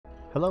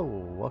Hello,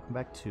 welcome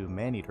back to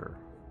Maneater.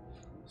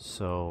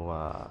 So,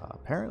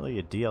 apparently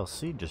a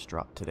DLC just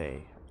dropped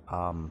today.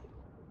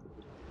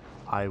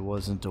 I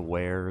wasn't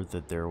aware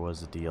that there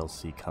was a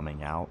DLC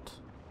coming out.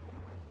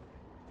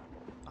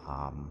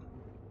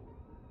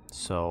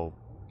 So,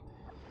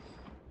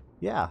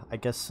 yeah, I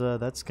guess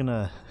that's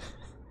gonna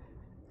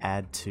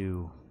add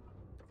to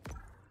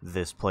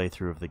this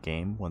playthrough of the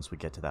game once we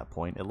get to that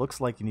point. It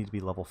looks like you need to be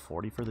level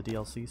 40 for the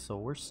DLC, so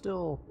we're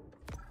still...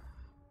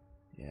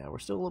 yeah, we're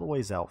still a little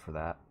ways out for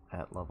that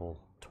at level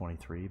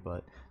 23,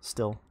 but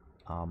still,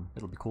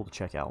 it'll be cool to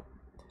check out.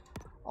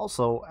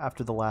 Also,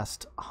 after the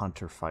last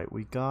hunter fight,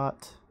 we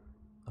got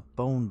a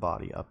bone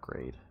body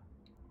upgrade.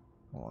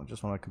 Well, I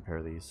just want to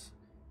compare these.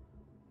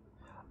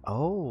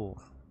 Oh,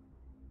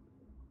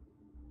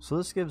 so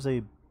this gives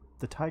the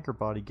tiger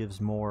body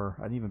gives more.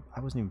 I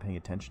wasn't even paying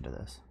attention to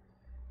this.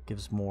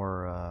 Gives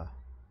more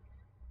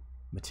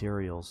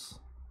materials,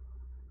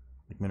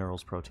 like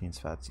minerals, proteins,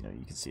 fats. You know,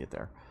 you can see it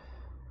there.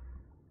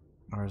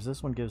 Whereas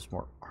this one gives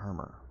more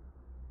armor.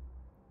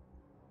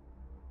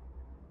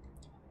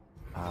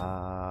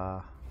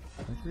 I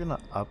think we're gonna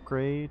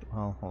upgrade.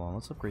 Well, hold on.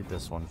 Let's upgrade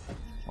this one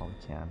while we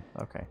can.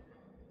 Okay.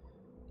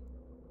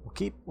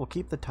 We'll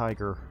keep the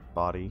tiger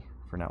body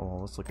for now. Well,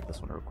 let's look at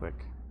this one real quick.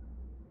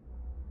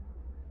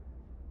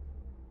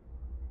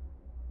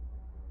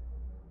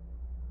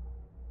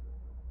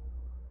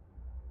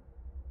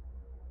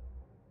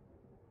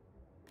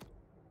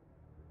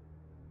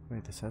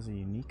 Wait, this has a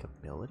unique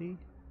ability?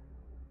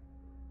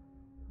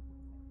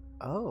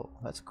 Oh,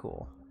 that's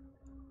cool.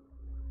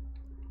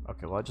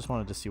 Okay, well I just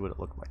wanted to see what it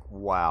looked like.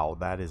 Wow,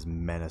 that is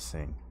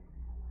menacing.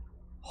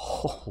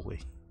 Holy.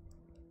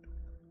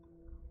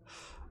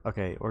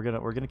 Okay, we're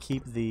gonna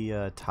keep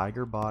the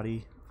tiger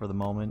body for the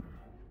moment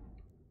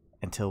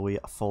until we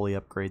fully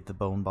upgrade the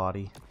bone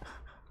body,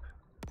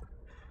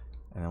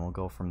 and then we'll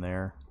go from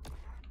there.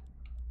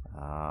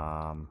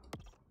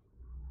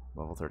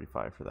 Level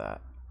 35 for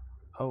that.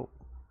 Oh,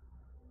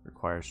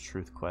 requires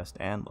truth quest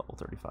and level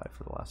 35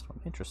 for the last one.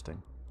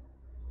 Interesting.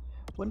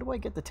 When do I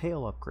get the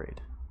tail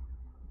upgrade?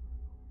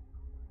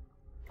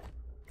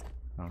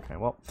 Okay,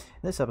 well,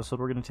 in this episode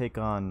we're going to take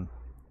on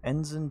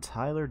Ensign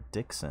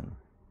Dixon.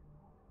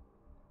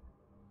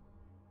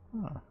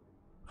 Huh.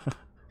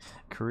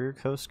 Career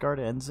Coast Guard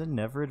Ensign,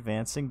 never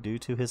advancing due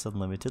to his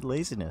unlimited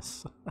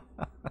laziness.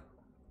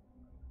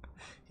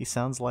 He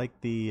sounds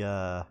like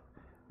the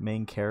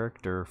main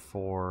character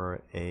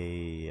for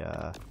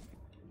a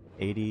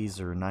 80s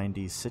or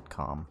 90s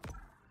sitcom.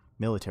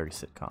 Military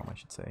sitcom, I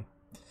should say.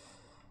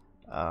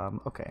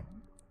 Okay,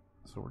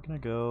 so we're gonna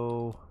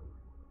go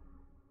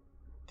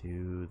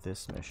do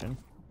this mission.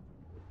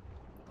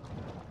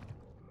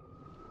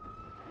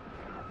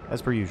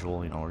 As per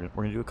usual, you know, we're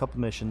gonna do a couple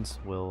missions.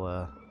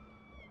 We'll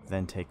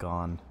then take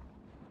on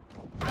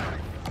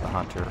the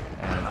hunter,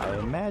 and I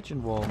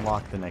imagine we'll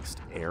unlock the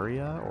next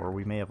area, or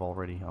we may have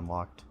already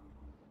unlocked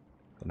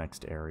the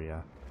next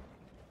area.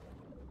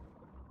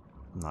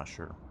 I'm not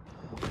sure.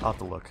 I'll have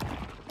to look.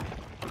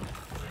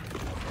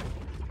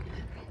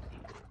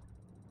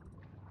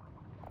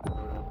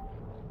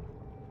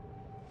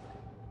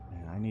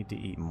 I need to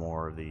eat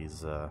more of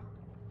these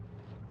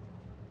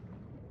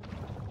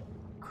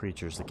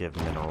creatures that give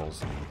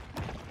minerals and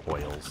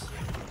oils.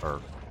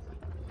 Or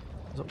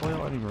is it oil? I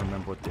don't even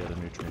remember what the other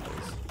nutrient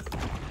is.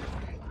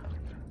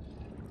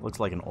 Looks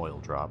like an oil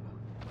drop.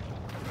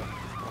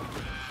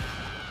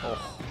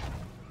 Oh.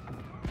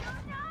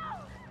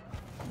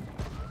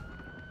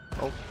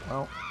 Oh,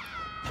 well.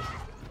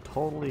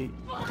 Totally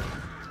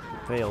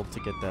failed to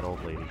get that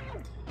old lady.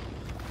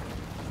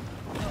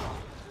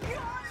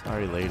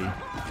 Sorry, lady.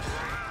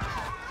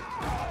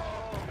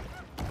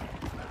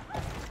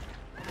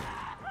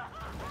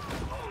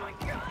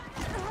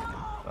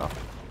 Oh.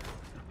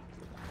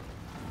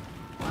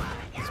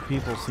 These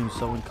people seem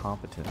so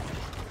incompetent. Ooh,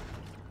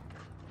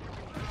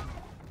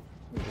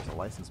 there's a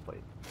license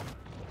plate.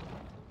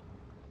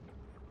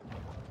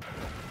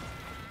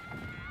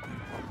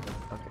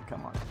 Okay,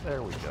 come on.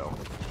 There we go.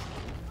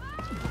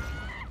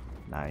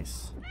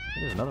 Nice.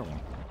 Here's another one.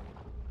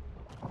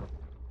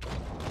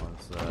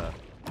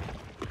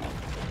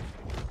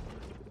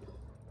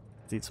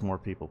 Let's eat some more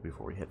people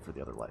before we hit for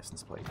the other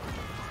license plate.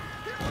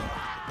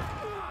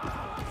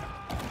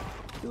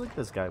 Look at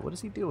this guy. What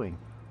is he doing?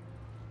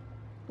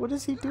 What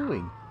is he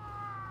doing?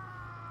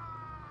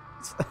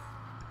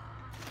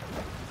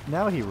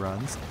 Now he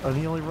runs, and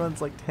he only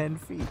runs like 10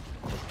 feet.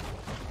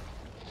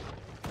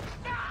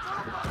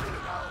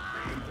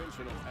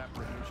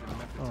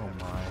 Oh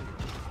my.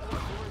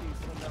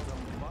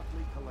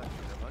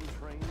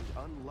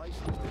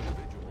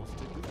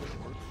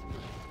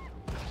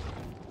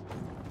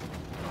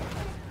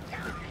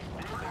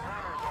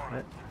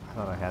 I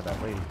thought I had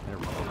that lady.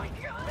 Never mind.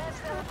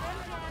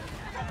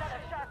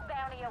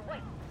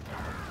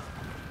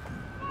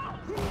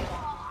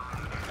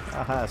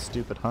 Haha,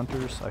 stupid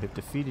hunters. I have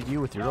defeated you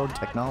with your own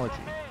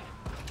technology.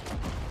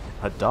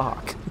 A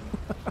dock.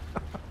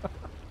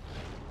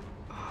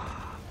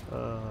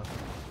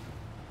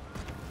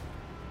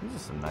 These are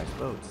some nice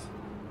boats.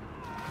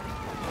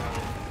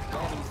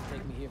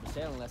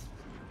 sailing lessons.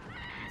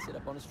 He'd sit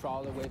up on his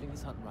trawler waving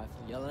his hunting rifle,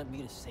 yelling at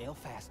me to sail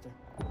faster.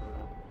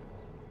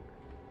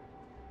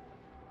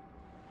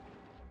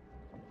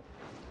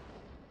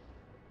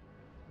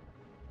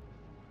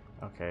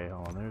 Okay,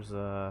 hold on. There's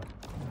a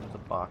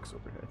box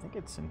over here. I think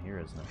it's in here,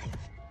 isn't it?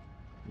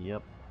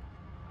 Yep.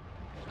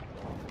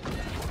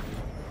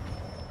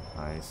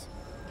 Nice.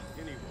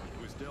 Anyone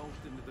who has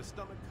delved into the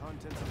stomach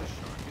contents of a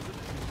shark is a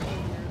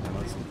And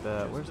let's get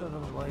that. Where's that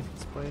other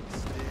license plate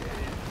that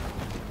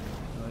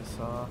I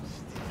saw? I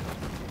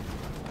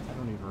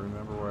don't even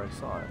remember where I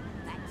saw it.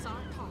 That's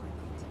our target.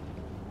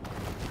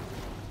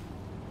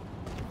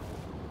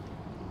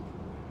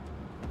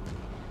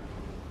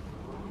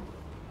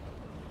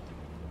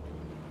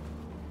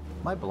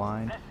 Am I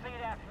blind? Let's see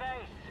that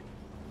face.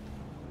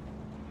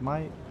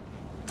 My...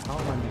 How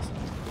am I missing?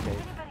 Okay.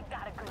 Anybody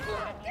got a good look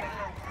at you?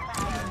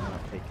 I'm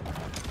not taking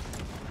that.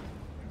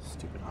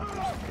 Stupid hunters.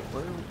 Okay,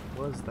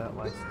 where was that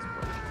license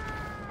plate?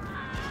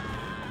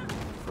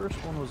 First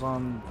one was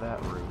on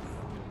that roof.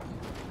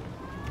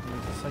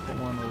 And the second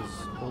one was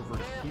over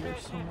here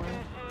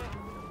somewhere.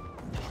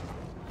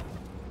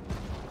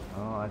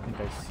 Oh, I think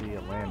I see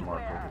a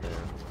landmark over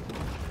there.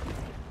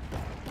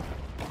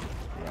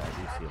 Yeah, I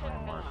do see a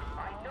landmark.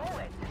 I know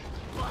it.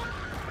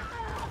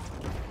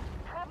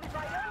 Probably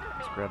right under me.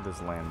 Let's grab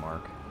this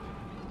landmark.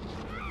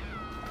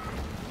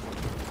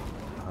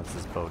 Oh, it's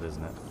this boat,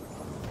 isn't it?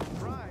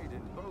 pride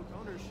in boat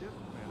ownership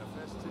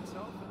manifests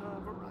itself in a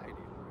variety of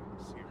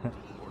ways here at the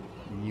port.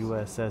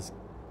 USS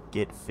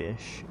Get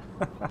Fish.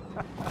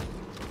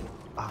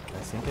 Ah, can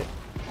I sink it?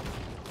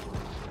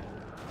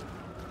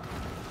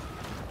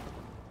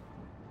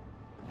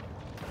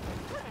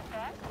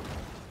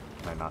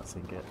 Can I not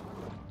sink it?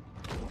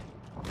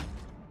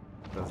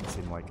 Doesn't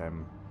seem like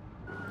I'm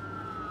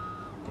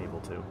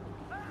able to.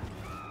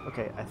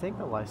 Okay, I think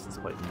the license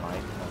plate might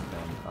have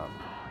been up.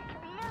 It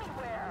could be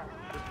anywhere.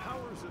 The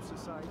powers of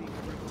society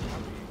have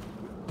retaliated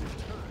with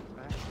deterrent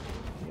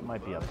action. It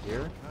might be up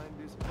here. Mankind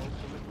is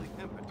ultimately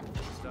impotent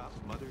to stop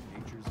Mother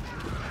Nature's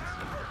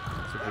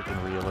See if we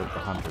can re-alert the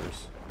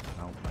hunters.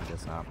 No, I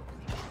guess not.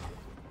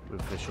 We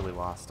officially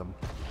lost them.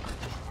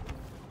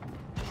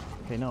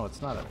 Okay, no,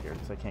 it's not up here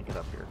because I can't get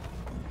up here.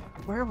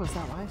 Where was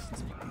that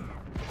license plate?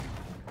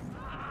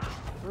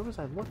 Where was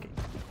I looking?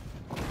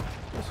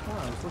 This one,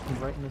 I was looking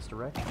right in this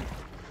direction. Okay,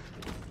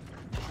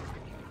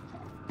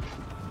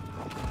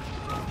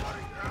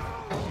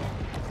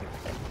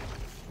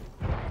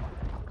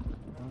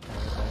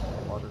 back in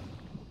the water.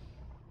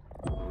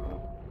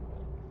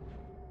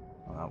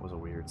 Well, that was a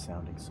weird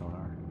sounding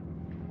sonar.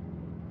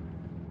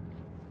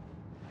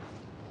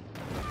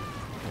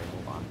 Okay,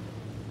 hold on.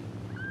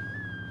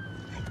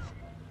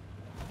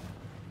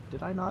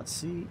 Did I not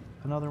see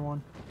another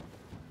one?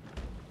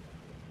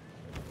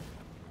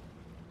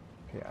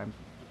 Okay, I'm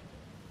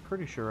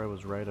pretty sure I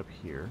was right up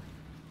here.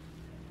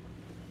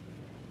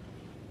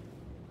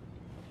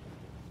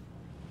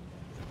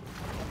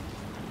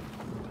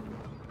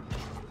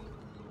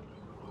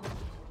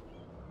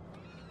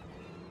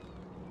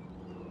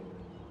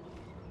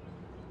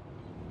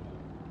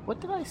 What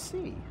did I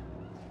see?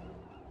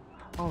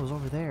 Oh, it was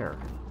over there.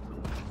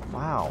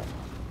 Wow.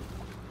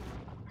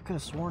 I could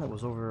have sworn it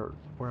was over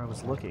where I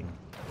was looking.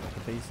 At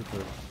the base of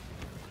the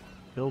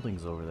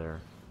buildings over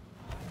there.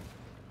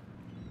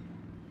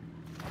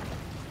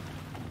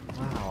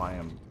 Wow, I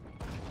am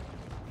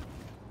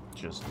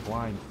just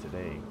blind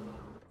today.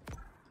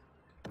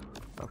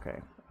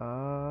 Okay.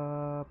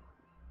 Hold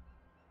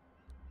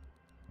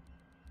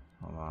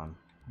on.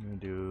 I'm gonna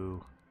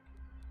do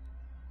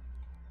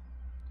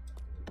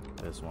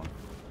this one.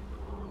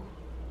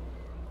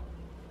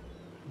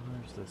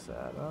 Where's this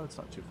at? Oh, it's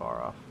not too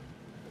far off.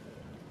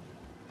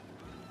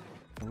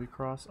 Can we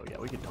cross? Oh yeah,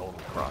 we can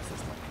totally cross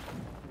this thing.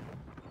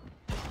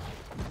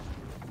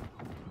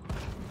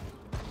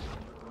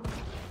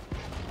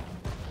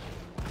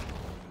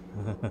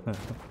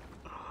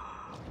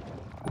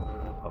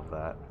 Love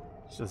that.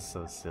 It's just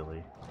so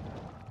silly.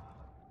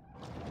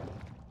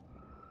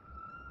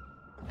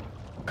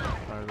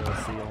 Fire the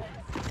seal.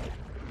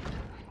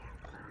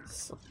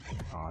 So,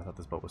 oh, I thought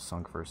this boat was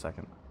sunk for a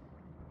second.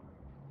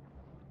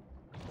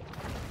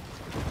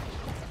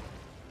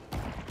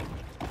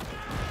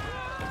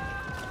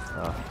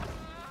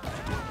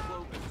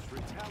 Clovis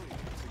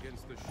retaliates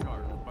against the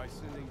shark by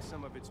sending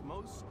some of its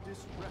most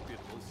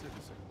disreputable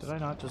citizens. Did I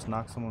not just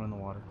knock someone in the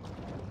water?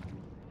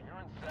 You're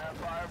in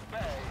Sapphire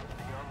Bay.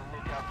 Be on the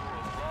lookout for a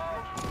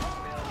large,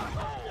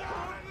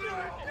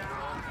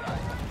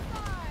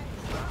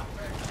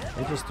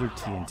 They just threw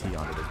TNT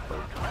onto this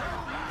boat.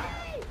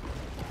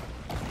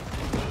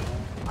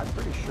 I'm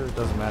pretty sure it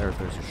doesn't matter if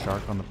there's a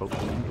shark on the boat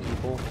killing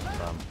people.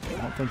 I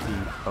don't think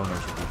the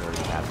owners would be very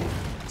happy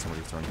if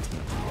somebody's throwing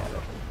TNT at it.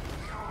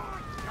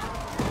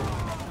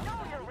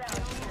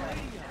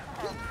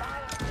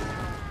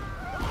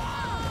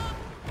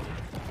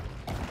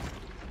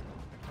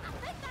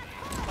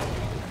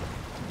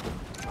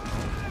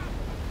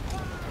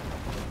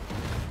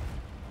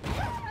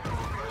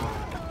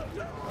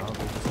 Oh,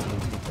 they just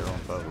TNT'd their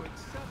own boat.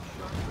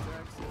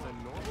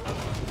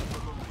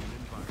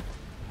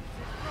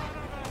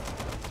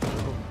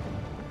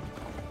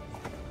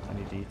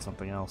 to eat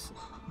something else.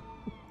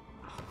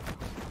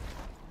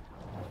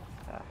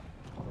 Ah.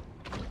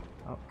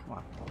 Oh, come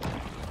on.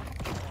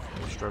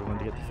 You're struggling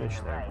to get the fish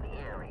there.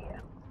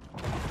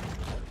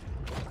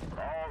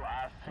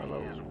 Hello,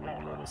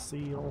 little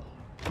seal.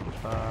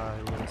 Goodbye,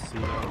 little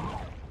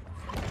seal.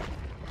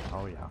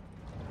 Oh, yeah.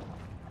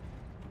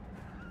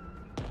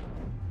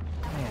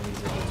 Man, these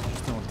idiots are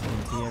just throwing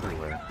TNT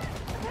everywhere.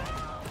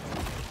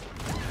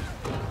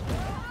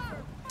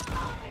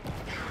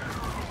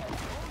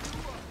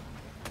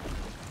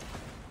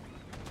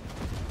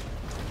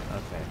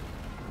 Okay.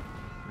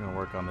 We're gonna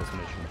work on this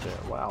mission too.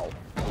 Wow.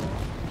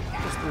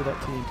 Just threw that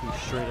TNT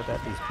straight up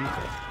at these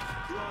people.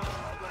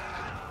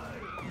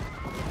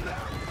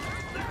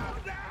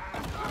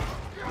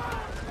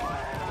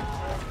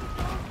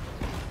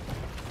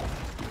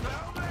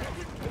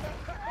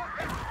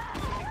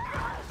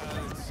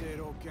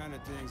 Kind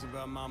of things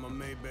about Mama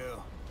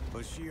Maybell,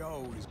 but she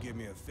always give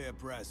me a fair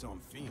price on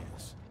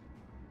fins.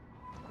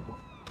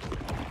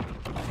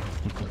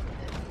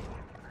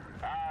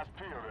 Eyes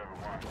peeled,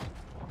 everyone.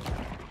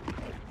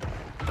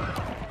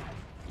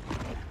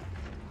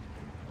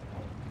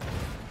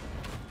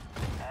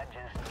 I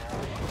just know.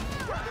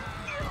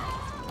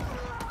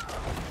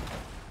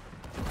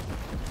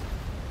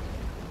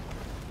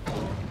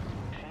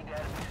 She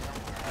gotta be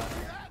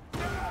somewhere.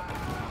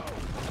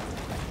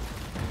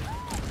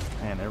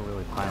 Man, they're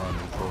really piling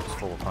these boats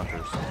full of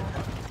hunters.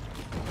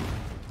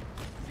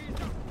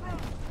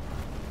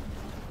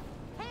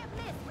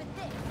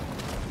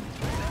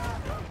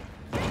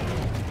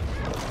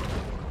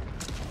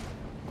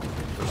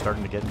 We're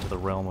starting to get into the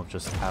realm of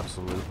just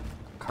absolute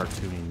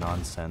cartoony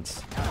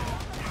nonsense.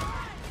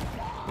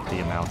 With the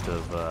amount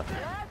of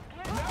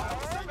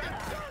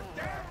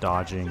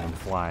dodging and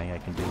flying I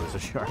can do as a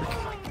shark.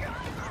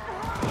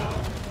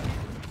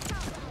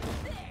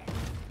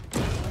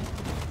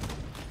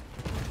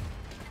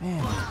 Man,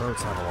 these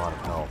boats have a lot of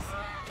health.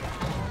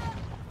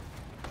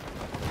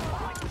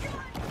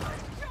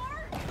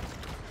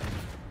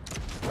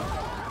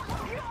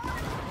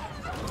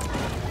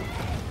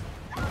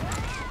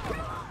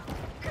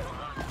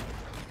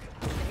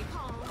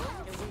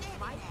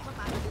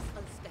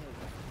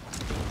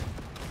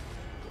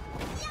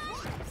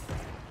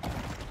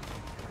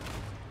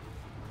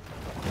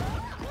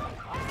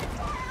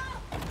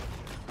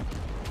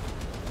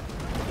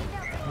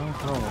 Oh,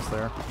 we're almost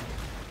there.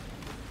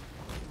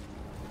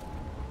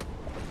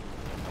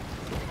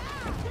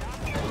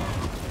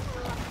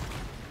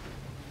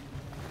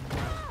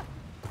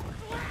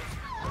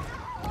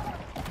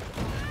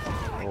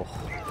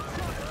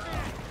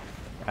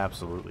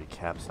 Absolutely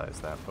capsize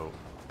that boat.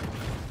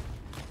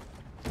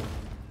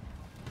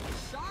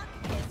 Shark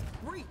has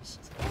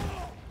breached.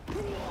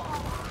 Don't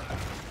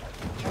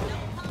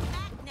come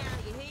back now,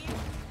 you hear?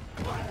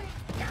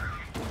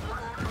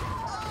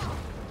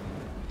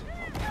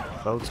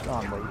 Boat's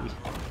gone, baby.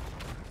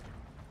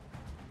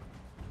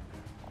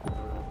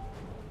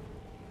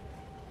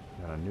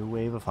 Got a new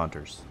wave of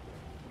hunters.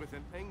 With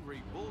an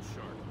angry bull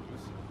shark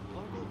loose,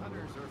 local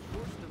hunters are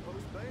forced to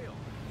post bail,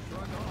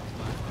 shrug off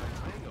last night's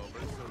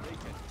hangover so they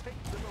can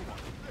take them a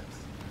walk this.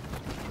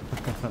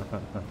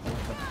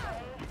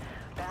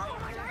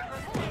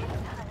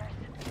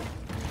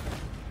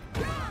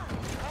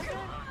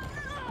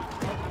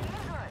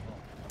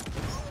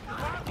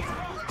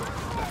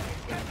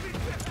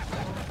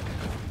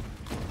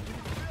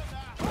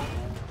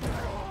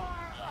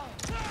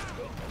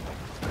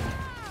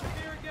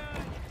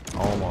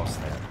 Almost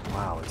there.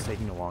 Wow, it's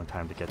taking a long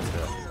time to get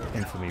to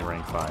Infamy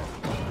rank 5.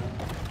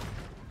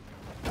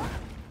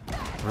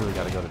 Really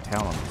gotta go to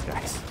town on these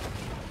guys.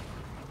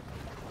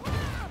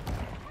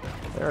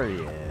 There he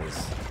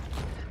is.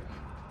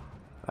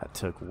 That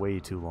took way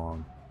too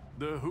long.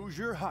 The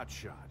Hoosier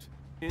hotshot,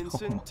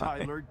 Ensign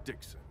Tyler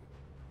Dixon.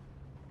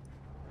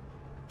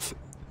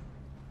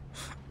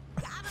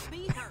 Gotta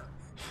be her.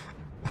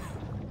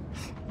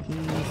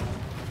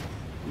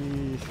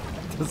 He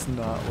does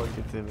not look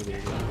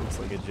intimidating. It looks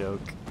like a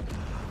joke.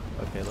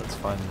 Okay, let's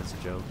find this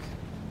joke.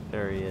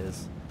 There he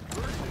is.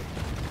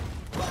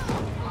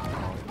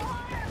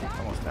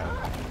 Almost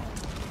out.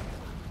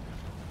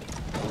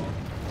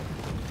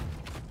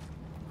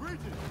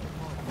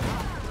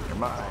 You're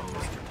mine,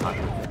 Mr.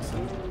 Tyler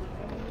Dixon.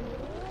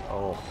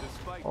 Oh.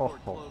 Oh.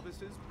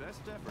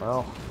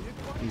 Well,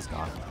 he's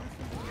gone.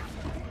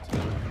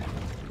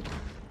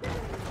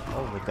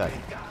 Oh, we've got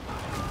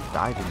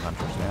diving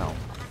hunters now.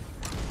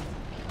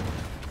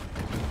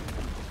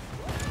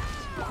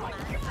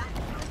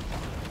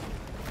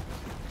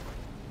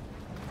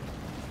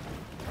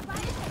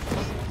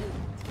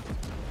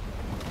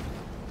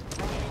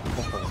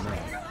 Oh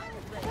man.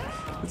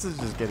 This is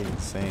just getting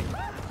insane.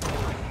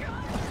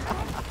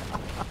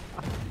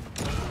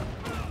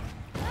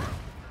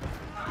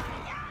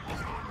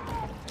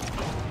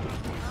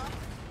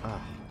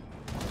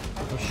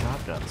 Those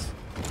shotguns.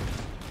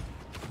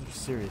 They're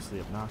seriously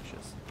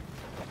obnoxious.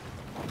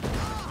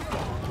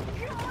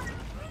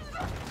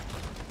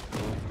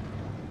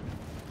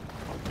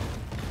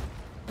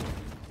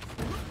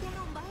 Look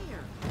down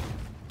there.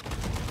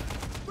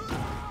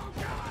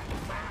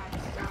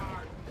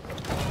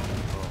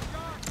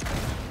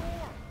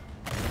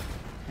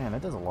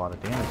 That does a lot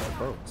of damage to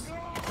boats.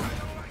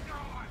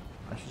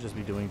 I should just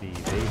be doing the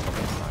evasion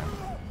this time.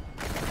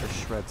 This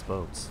shreds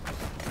boats.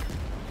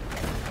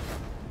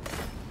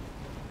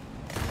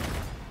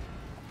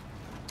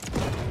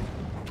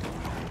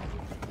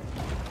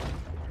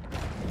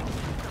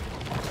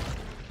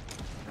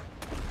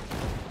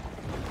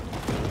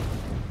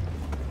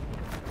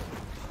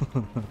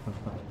 Okay.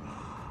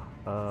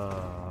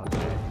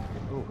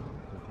 Ooh,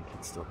 I think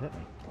he'd still hit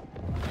me.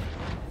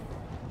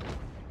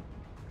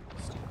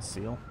 Stupid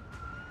seal.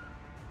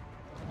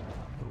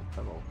 Oh,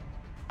 hello.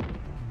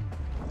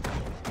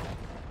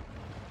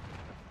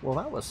 Well,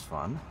 that was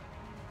fun.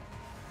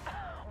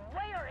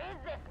 Where is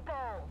this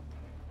bull?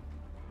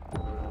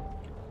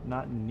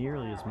 Not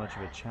nearly as much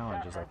of a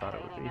challenge as I thought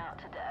it would be. Out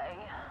today.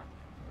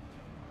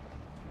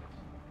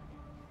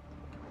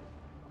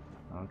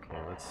 Okay,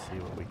 let's see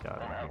what we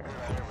got in here.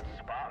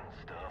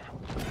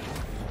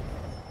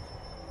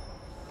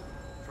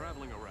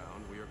 Traveling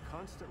around, we are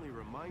constantly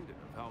reminded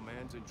of how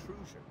man's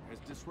intrusion has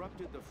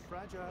disrupted the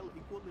fragile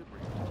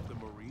equilibrium of the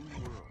marine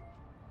world.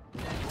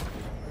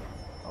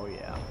 Oh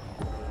yeah.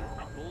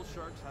 Bull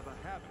sharks have a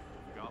habit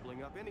of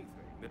gobbling up anything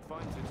that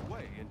finds its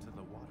way into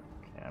the water.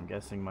 Okay, I'm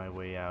guessing my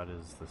way out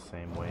is the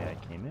same way I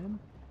came in.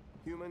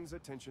 Humans'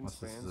 attention Unless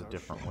this spans is a are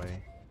different short.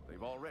 way.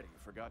 They've already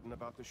forgotten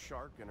about the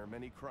shark and her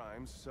many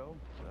crimes, so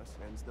thus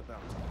ends the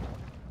bounty.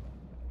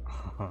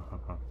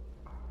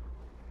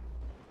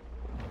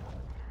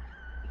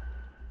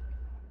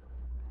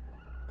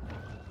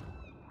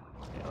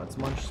 Okay, let's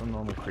munch some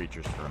normal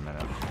creatures for a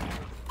minute.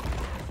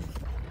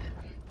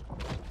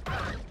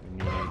 We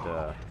need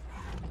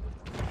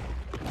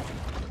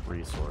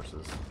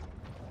resources.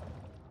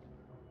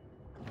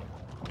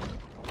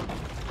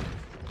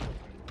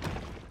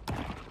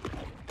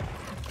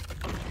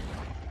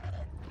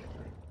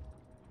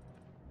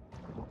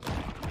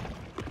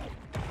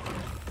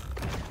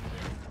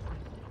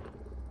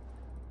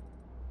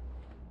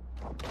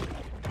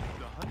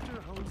 The hunter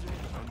hones in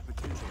on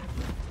potential.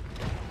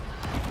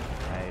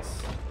 Nice.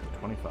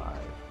 25.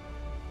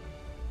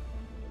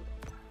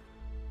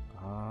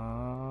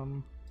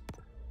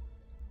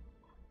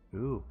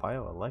 Ooh,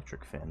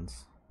 bioelectric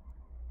fins.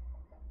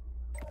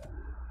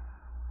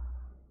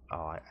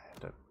 Oh, I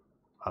had to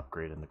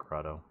upgrade in the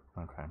grotto.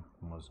 Okay, I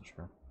wasn't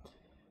sure.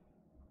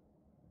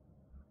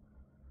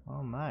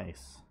 Oh,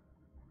 nice.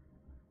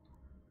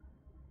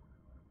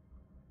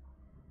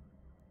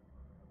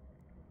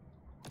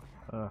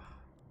 Ugh.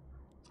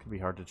 It's gonna be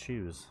hard to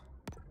choose.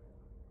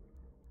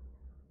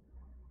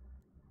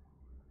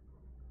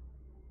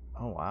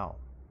 Oh, wow.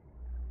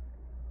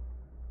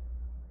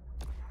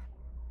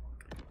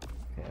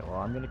 Okay, well,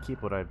 I'm gonna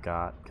keep what I've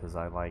got because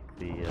I like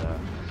the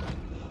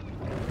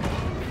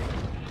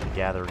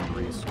gathering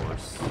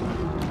resource,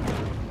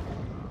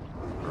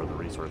 or the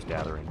resource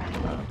gathering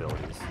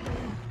abilities.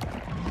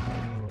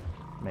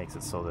 Makes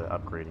it so that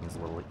upgrading is a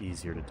little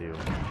easier to do.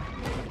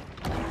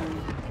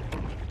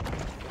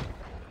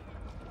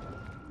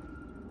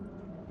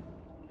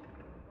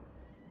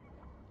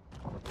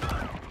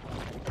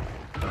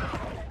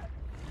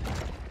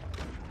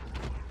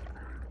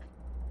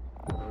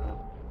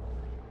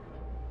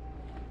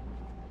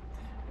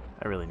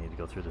 I really need to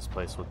go through this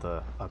place with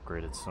the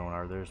upgraded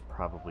sonar. There's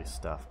probably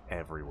stuff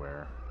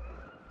everywhere.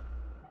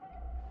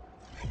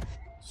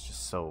 It's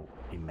just so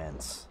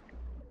immense.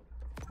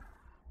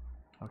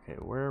 Okay,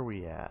 where are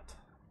we at?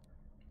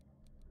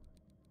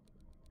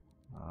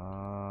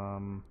 I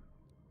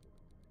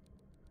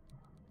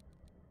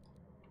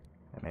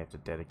may have to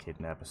dedicate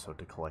an episode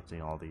to collecting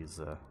all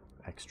these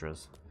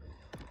extras.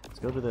 Let's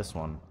go to this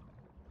one.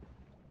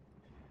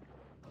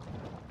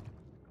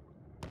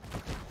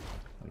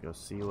 Let me go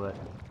see what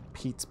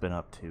Pete's been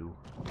up to.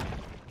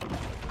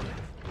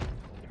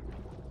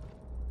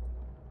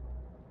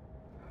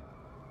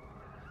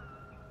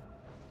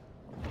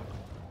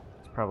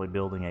 He's probably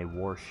building a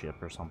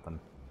warship or something.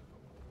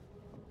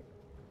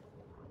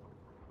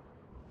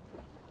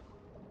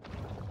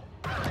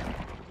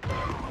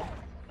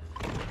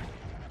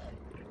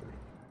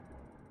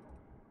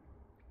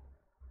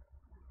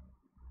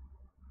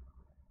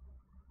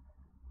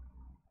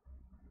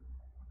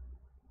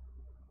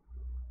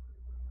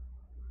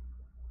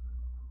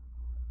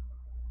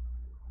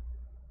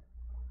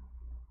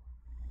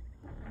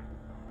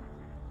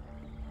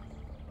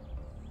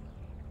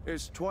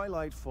 As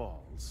twilight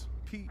falls,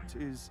 Pete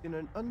is in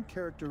an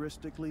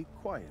uncharacteristically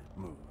quiet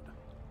mood.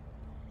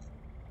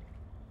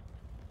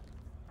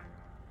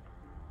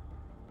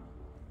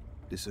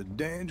 It's a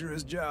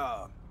dangerous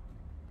job.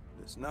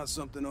 It's not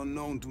something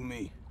unknown to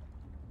me.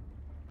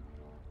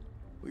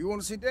 Well, you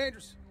want to see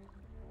dangerous?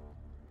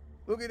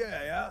 Look at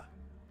that, yeah?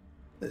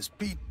 That's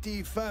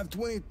PT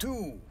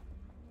 522.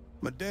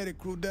 My daddy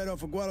crewed that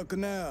off of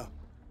Guadalcanal.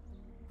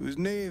 He was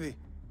Navy.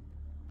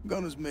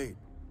 Gunner's mate.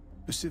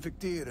 Pacific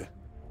Theater.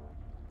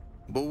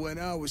 But when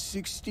I was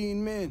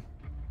 16 men,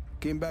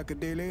 came back a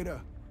day later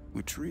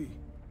with 3.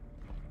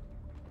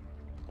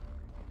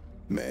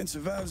 Man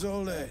survives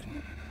all that.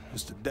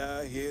 Has to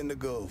die here in the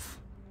Gulf.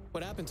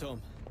 What happened to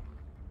him?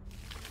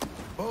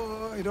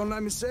 Boy, you don't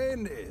like me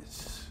saying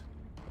this.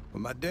 But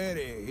My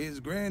daddy, his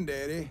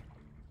granddaddy,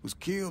 was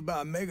killed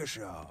by a mega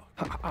shark.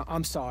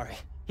 I'm sorry.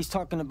 He's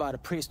talking about a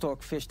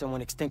prehistoric fish that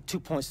went extinct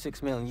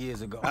 2.6 million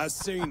years ago. I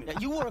seen it.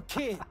 Now, you were a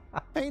kid.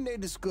 Ain't they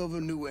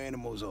discover new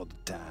animals all the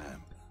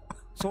time?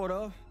 Sort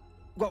of.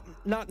 Well,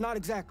 not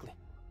exactly.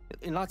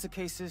 In lots of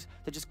cases,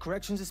 they're just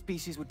corrections of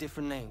species with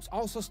different names.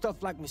 Also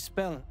stuff like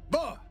misspelling.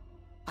 But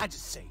I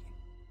just say it.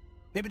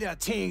 Maybe there are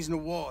things in the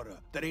water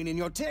that ain't in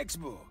your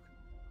textbook.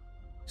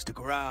 Stick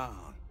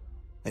around.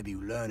 Maybe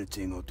you learn a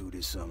thing or two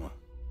this summer.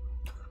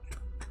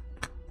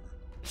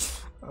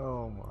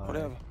 Oh my.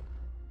 Whatever.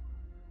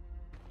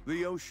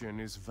 The ocean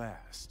is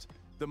vast.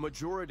 The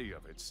majority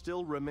of it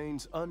still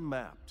remains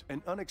unmapped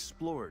and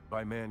unexplored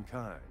by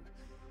mankind.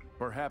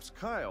 Perhaps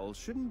Kyle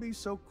shouldn't be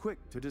so quick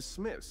to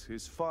dismiss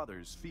his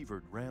father's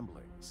fevered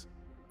ramblings.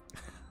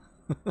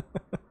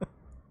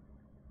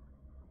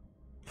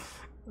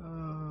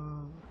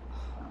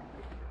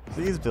 So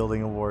he's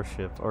building a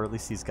warship, or at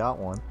least he's got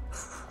one.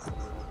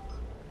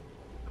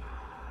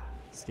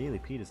 Scaly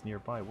Pete is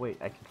nearby. Wait,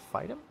 I can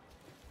fight him?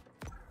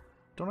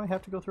 Don't I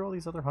have to go through all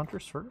these other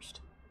hunters first?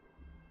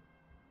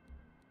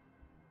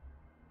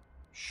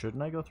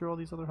 Shouldn't I go through all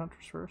these other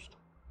hunters first?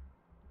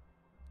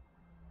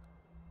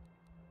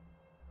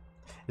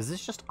 Is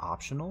this just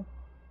optional?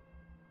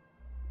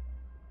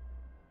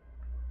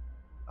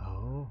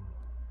 Oh.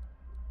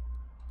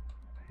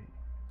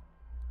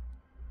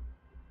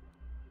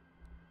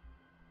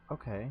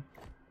 Okay.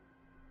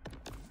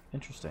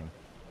 Interesting.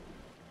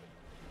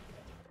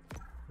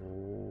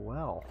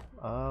 Well,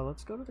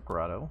 let's go to the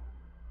grotto.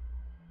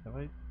 Have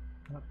I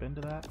not been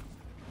to that?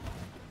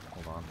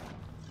 Hold on.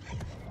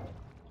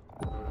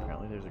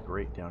 Apparently there's a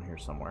grate down here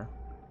somewhere.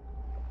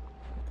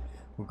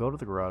 We'll go to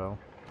the grotto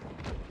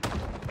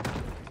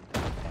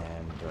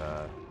and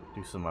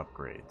do some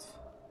upgrades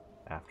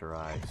after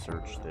I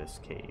search this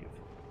cave.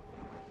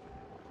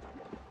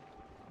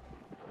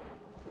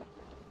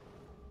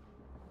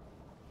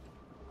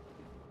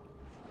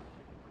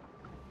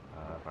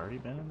 I've already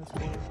been in this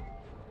cave?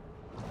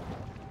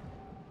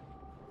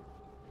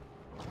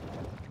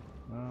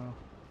 No,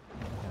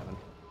 I haven't.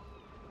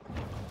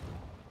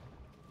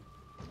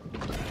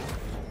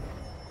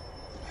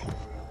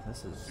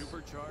 This is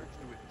Supercharged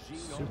with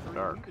super gene-altering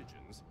dark.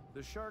 mutagens,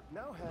 the shark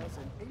now has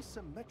an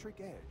asymmetric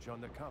edge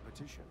on the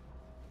competition.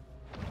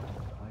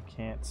 I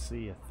can't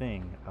see a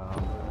thing.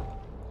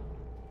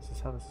 Is this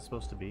how this is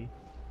supposed to be?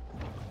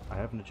 I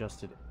haven't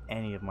adjusted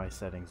any of my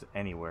settings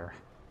anywhere.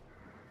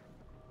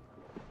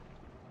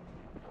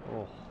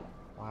 Oh,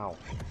 wow.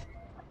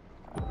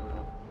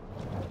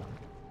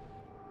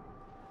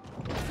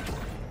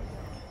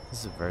 This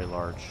is a very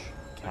large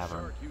The cavern.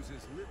 shark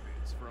uses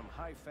lipids from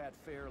high-fat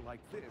fare like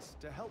this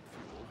to help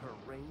fuel her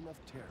reign of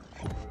terror.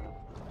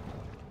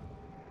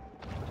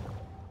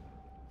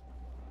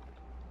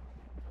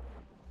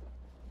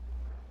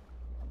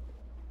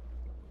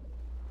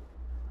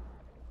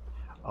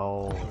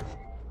 Oh,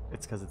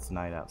 it's because it's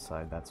night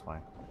outside, that's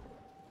why.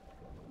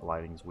 The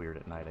lighting's weird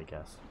at night, I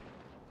guess.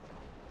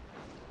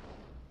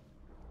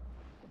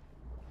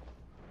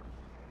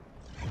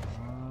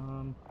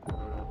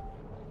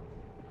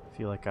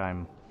 I feel like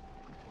I'm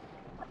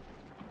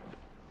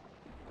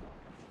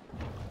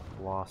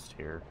lost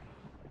here.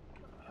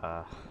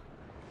 There's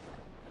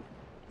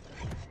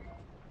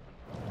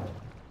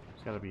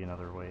gotta be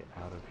another way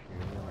out of here.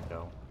 There we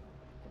go.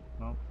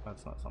 Nope,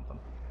 that's not something.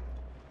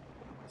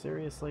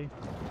 Seriously?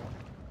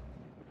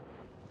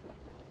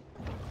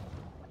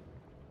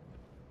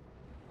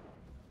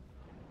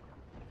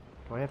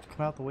 Do I have to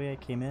come out the way I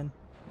came in?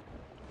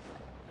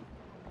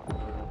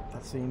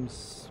 That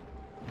seems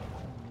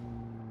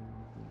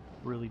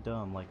really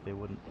dumb, like they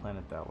wouldn't plan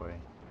it that way.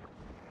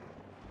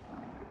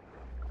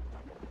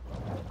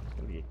 There's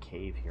gonna be a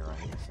cave here,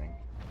 I'm guessing.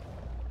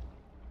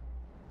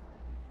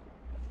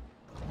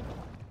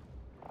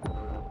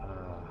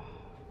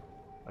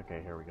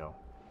 Okay, here we go.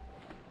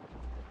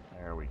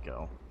 There we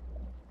go.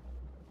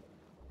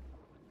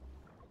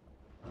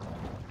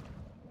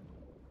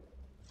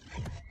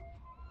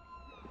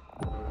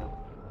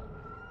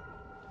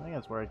 I think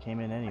that's where I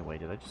came in anyway.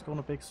 Did I just go in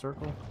a big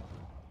circle?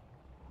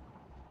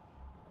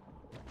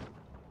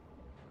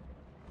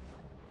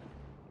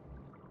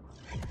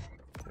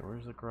 Okay,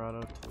 where's the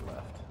grotto? To the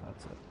left.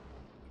 That's it.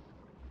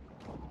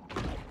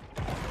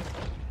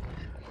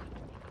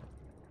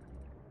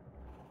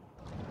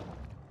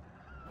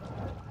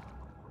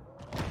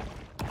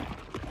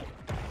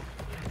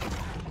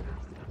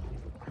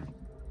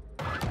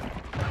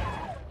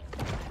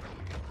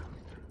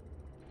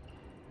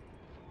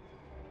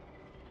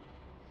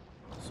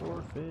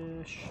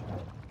 Swordfish.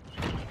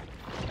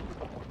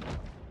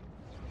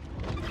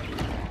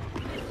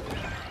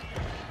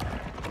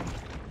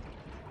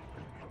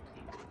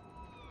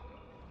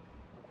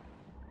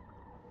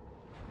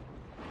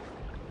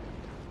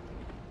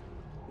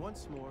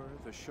 Once more,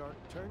 the shark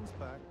turns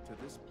back to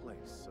this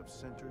place of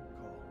centered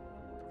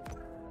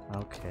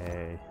calm.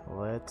 Okay,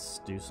 let's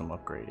do some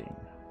upgrading.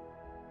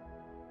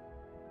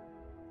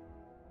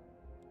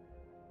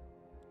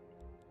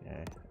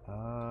 Okay,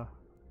 I'll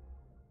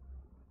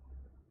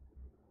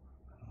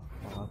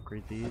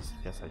upgrade these?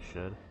 Guess I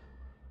should.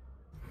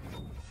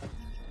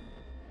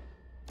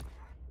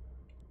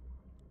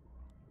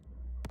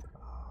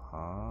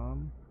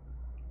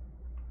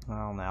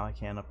 Well, now I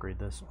can't upgrade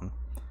this one.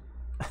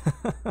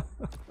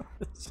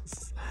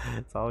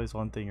 It's always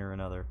one thing or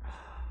another.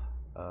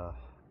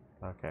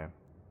 Okay.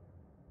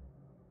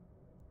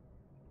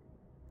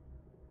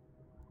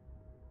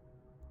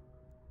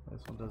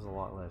 This one does a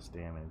lot less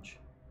damage.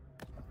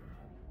 It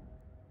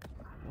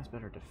has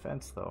better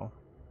defense, though.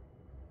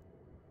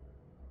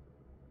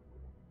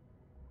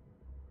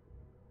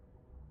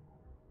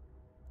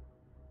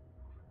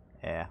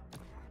 Yeah.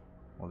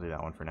 We'll do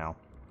that one for now.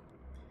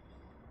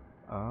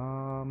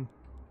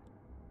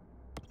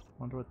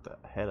 Wonder what the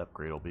head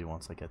upgrade will be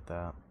once I get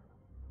that.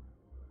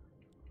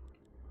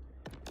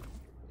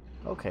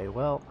 Okay,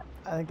 well,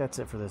 I think that's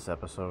it for this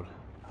episode.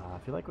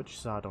 If you like what you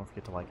saw, don't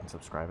forget to like and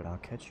subscribe, and I'll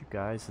catch you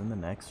guys in the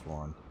next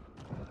one.